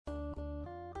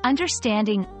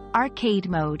Understanding Arcade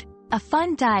Mode, a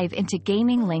fun dive into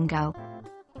gaming lingo.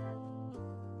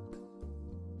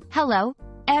 Hello,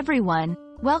 everyone.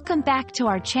 Welcome back to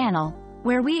our channel,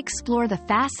 where we explore the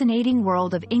fascinating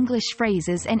world of English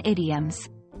phrases and idioms.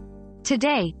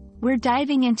 Today, we're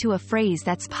diving into a phrase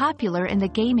that's popular in the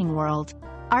gaming world,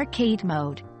 arcade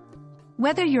mode.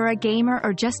 Whether you're a gamer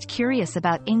or just curious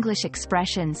about English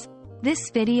expressions, this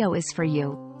video is for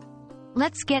you.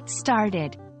 Let's get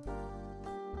started.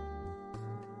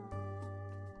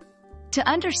 To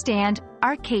understand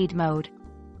arcade mode,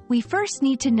 we first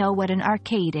need to know what an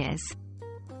arcade is.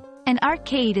 An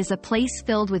arcade is a place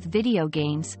filled with video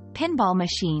games, pinball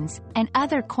machines, and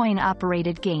other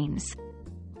coin-operated games.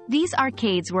 These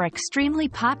arcades were extremely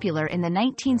popular in the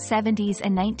 1970s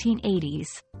and 1980s.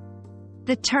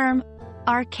 The term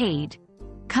arcade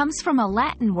comes from a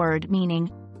Latin word meaning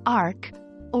arc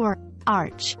or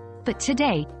arch, but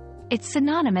today, it's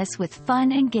synonymous with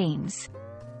fun and games.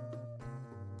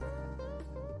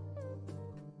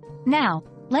 Now,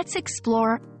 let's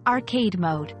explore arcade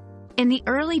mode. In the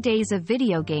early days of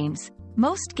video games,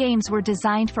 most games were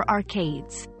designed for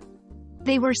arcades.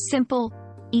 They were simple,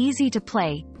 easy to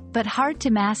play, but hard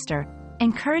to master,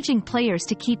 encouraging players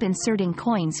to keep inserting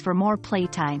coins for more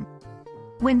playtime.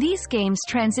 When these games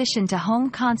transitioned to home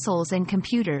consoles and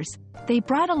computers, they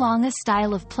brought along a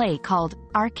style of play called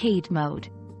arcade mode.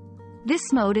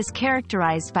 This mode is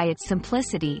characterized by its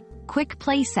simplicity, quick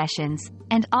play sessions,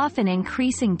 and often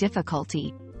increasing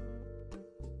difficulty.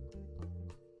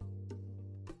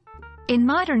 In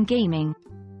modern gaming,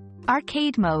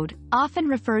 arcade mode often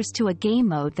refers to a game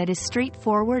mode that is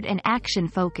straightforward and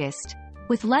action-focused,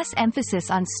 with less emphasis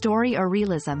on story or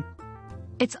realism.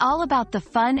 It's all about the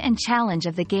fun and challenge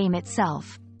of the game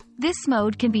itself. This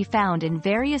mode can be found in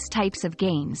various types of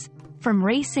games, from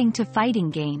racing to fighting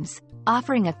games,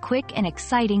 offering a quick and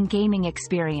exciting gaming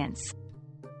experience.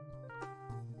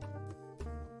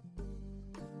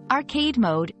 Arcade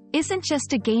mode isn't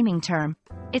just a gaming term,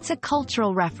 it's a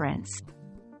cultural reference.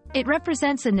 It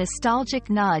represents a nostalgic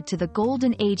nod to the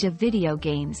golden age of video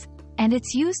games, and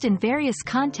it's used in various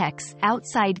contexts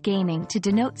outside gaming to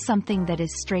denote something that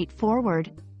is straightforward,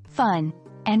 fun,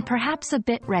 and perhaps a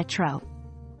bit retro.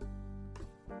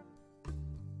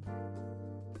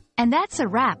 And that's a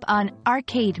wrap on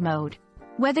arcade mode.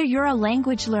 Whether you're a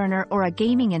language learner or a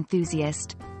gaming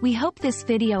enthusiast, we hope this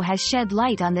video has shed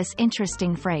light on this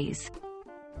interesting phrase.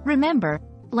 Remember,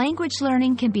 language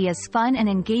learning can be as fun and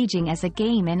engaging as a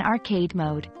game in arcade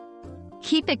mode.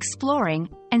 Keep exploring,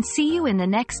 and see you in the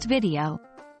next video.